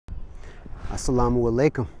Assalamu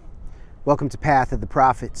alaikum. Welcome to Path of the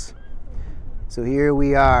Prophets. So here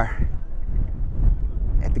we are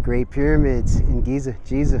at the Great Pyramids in Giza.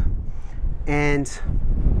 And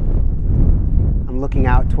I'm looking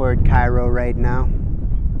out toward Cairo right now.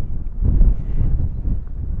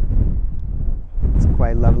 It's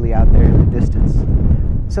quite lovely out there in the distance.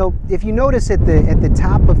 So if you notice at the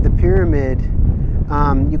top of the pyramid,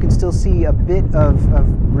 you can still see a bit of the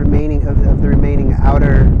remaining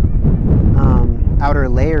outer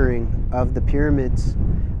layering of the pyramids.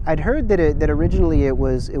 I'd heard that originally it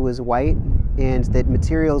was white, and that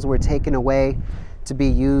materials were taken away to be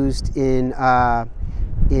used in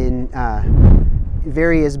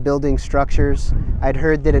various building structures. I'd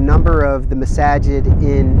heard that a number of the masajid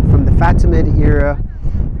from the Fatimid era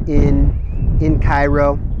in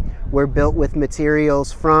Cairo were built with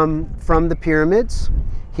materials from the pyramids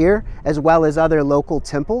here, as well as other local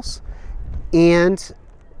temples and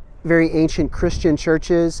very ancient Christian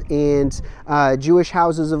churches and Jewish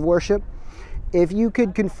houses of worship. If you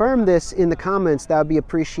could confirm this in the comments, that would be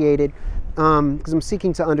appreciated, because I'm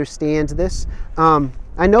seeking to understand this.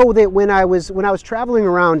 I know that when I was traveling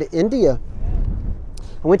around India,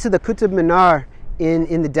 I went to the Qutb Minar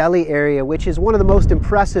in the Delhi area, which is one of the most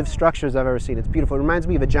impressive structures I've ever seen. It's beautiful. It reminds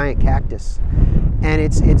me of a giant cactus, and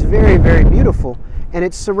it's very, very beautiful. And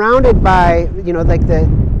it's surrounded by, you know, like the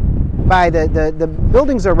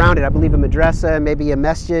buildings around it. I believe a madrasa, maybe a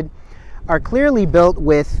masjid, are clearly built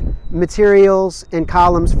with materials and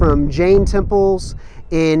columns from Jain temples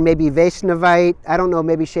and maybe Vaishnavite, I don't know,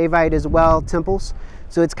 maybe Shaivite as well, temples.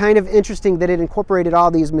 So it's kind of interesting that it incorporated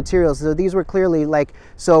all these materials. So these were clearly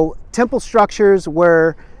so temple structures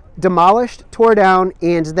were demolished, tore down,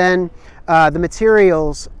 and then the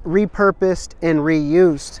materials repurposed and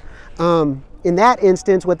reused. In that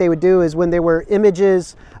instance, what they would do is when there were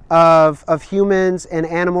images of humans and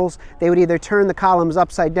animals, they would either turn the columns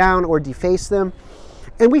upside down or deface them.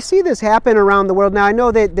 And we see this happen around the world. Now, I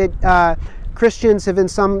know that Christians have in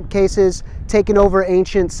some cases taken over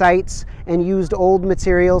ancient sites and used old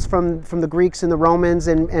materials from the Greeks and the Romans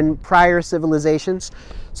and prior civilizations.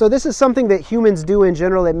 So this is something that humans do in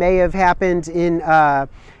general. It may have happened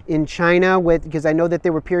in China, because I know that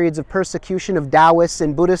there were periods of persecution of Taoists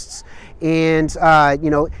and Buddhists, and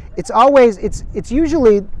it's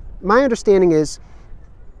usually, my understanding is,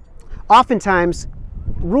 oftentimes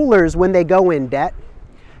rulers, when they go in debt,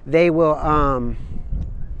 they will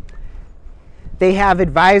they have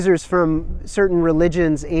advisors from certain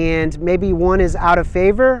religions, and maybe one is out of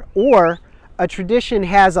favor, or a tradition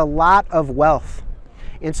has a lot of wealth,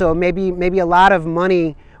 and so maybe a lot of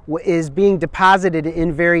money is being deposited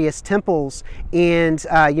in various temples, and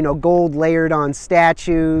gold layered on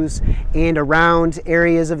statues and around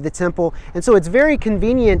areas of the temple. And so it's very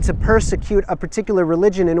convenient to persecute a particular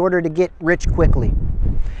religion in order to get rich quickly.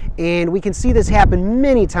 And we can see this happen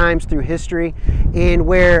many times through history, and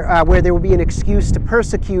where there will be an excuse to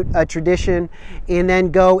persecute a tradition and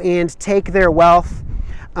then go and take their wealth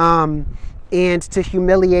and to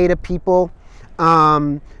humiliate a people.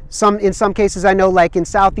 In some cases, I know, like in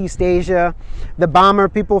Southeast Asia, the Bomber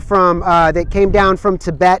people that came down from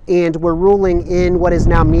Tibet and were ruling in what is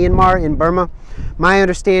now Myanmar in Burma. My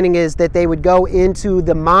understanding is that they would go into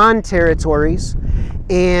the Mon territories,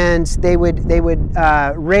 and they would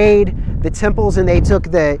raid the temples, and they took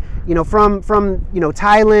from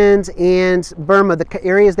Thailand and Burma, the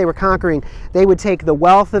areas they were conquering. They would take the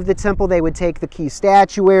wealth of the temple, they would take the key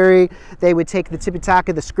statuary, they would take the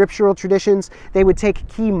Tipitaka, the scriptural traditions, they would take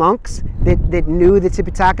key monks that knew the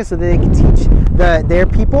Tipitaka so that they could teach their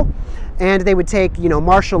people. And they would take,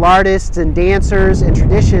 martial artists and dancers and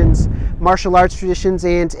traditions, martial arts traditions,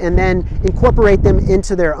 and then incorporate them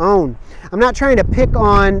into their own. I'm not trying to pick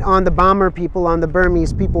on the Bomber people, on the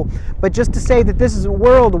Burmese people, but just to say that this is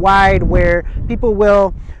worldwide, where people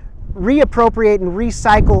will reappropriate and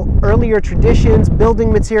recycle earlier traditions,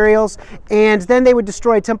 building materials, and then they would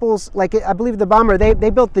destroy temples. Like, I believe the Bomber,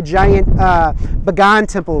 they built the giant Bagan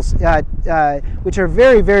temples, which are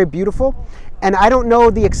very, very beautiful. And I don't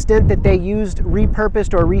know the extent that they used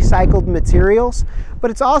repurposed or recycled materials,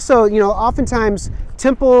 but it's also, oftentimes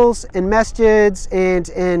temples and masjids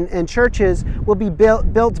and churches will be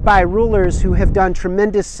built by rulers who have done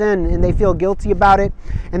tremendous sin, and they feel guilty about it,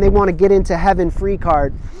 and they want to get into heaven free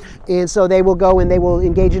card. And so they will go and they will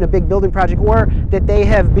engage in a big building project, or that they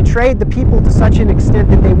have betrayed the people to such an extent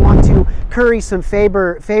that they want to curry some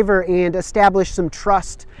favor and establish some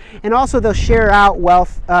trust. And also they'll share out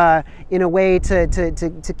wealth in a way way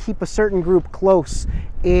to keep a certain group close,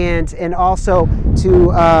 and also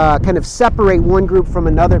to kind of separate one group from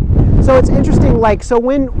another. So it's interesting, like, so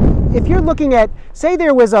if you're looking at, say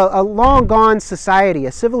there was a long gone society,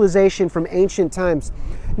 a civilization from ancient times,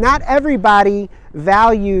 not everybody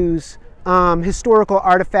values historical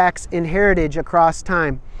artifacts and heritage across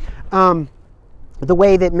time the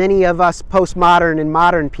way that many of us postmodern and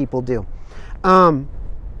modern people do.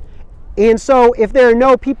 And so if there are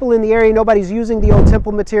no people in the area, nobody's using the old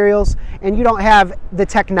temple materials, and you don't have the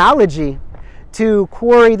technology to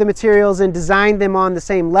quarry the materials and design them on the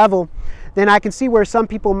same level, then I can see where some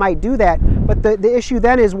people might do that. But the issue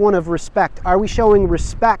then is one of respect. Are we showing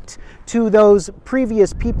respect to those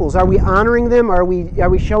previous peoples? Are we honoring them? Are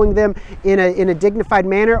we showing them in a dignified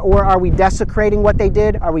manner, or are we desecrating what they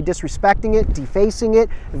did? Are we disrespecting it, defacing it,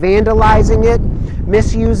 vandalizing it,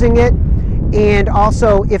 misusing it? And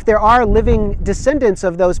also, if there are living descendants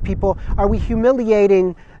of those people, are we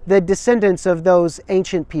humiliating the descendants of those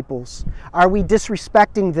ancient peoples? Are we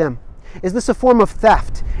disrespecting them? Is this a form of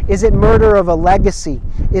theft? Is it murder of a legacy?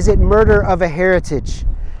 Is it murder of a heritage?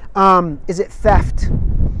 Is it theft?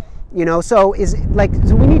 You know, so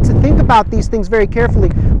so we need to think about these things very carefully.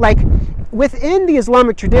 Like, within the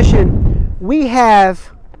Islamic tradition, we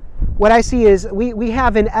have, what I see is, we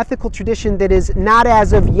have an ethical tradition that is not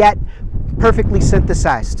as of yet perfectly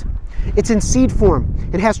synthesized. It's in seed form.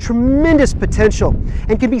 It has tremendous potential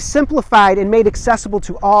and can be simplified and made accessible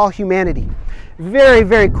to all humanity very,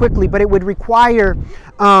 very quickly, but it would require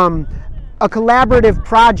a collaborative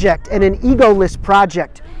project and an egoless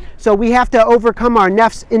project. So we have to overcome our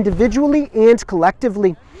nafs individually and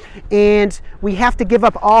collectively, and we have to give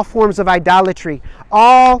up all forms of idolatry,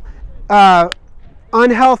 all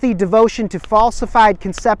unhealthy devotion to falsified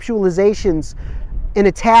conceptualizations and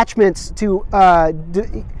attachments to,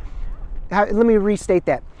 let me restate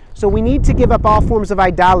that. So we need to give up all forms of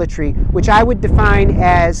idolatry, which I would define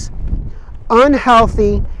as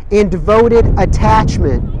unhealthy and devoted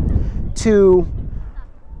attachment to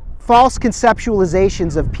false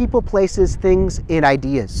conceptualizations of people, places, things, and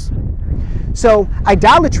ideas. So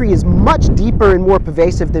idolatry is much deeper and more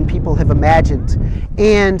pervasive than people have imagined.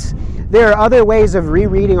 And there are other ways of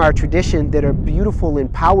rereading our tradition that are beautiful and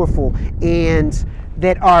powerful and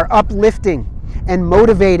that are uplifting and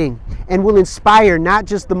motivating and will inspire not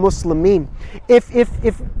just the Muslimin. If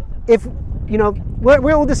you know,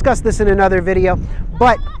 we'll discuss this in another video,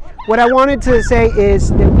 but what I wanted to say is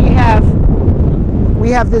that we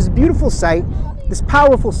have this beautiful site, this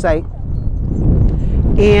powerful site,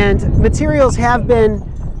 and materials have been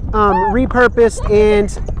repurposed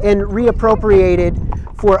and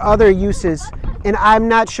reappropriated for other uses. And I'm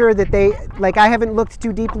not sure that I haven't looked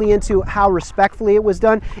too deeply into how respectfully it was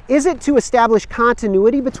done. Is it to establish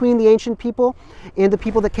continuity between the ancient people and the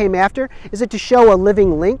people that came after? Is it to show a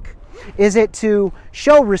living link? Is it to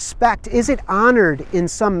show respect? Is it honored in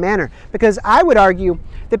some manner? Because I would argue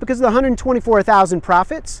that because of the 124,000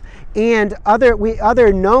 prophets and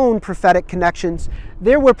other known prophetic connections,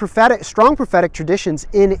 there were strong prophetic traditions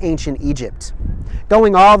in ancient Egypt,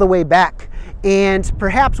 going all the way back. And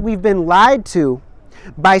perhaps we've been lied to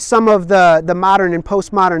by some of the modern and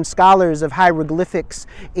postmodern scholars of hieroglyphics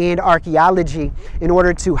and archaeology in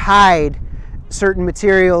order to hide certain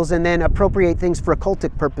materials and then appropriate things for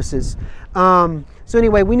occultic purposes. So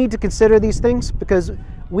anyway, we need to consider these things because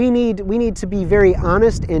we need to be very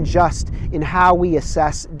honest and just in how we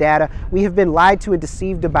assess data. We have been lied to and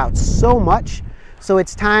deceived about so much, so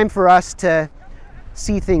it's time for us to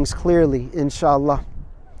see things clearly, inshallah.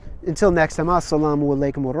 Until next time, assalamu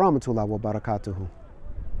alaikum wa rahmatullahi wa barakatuhu.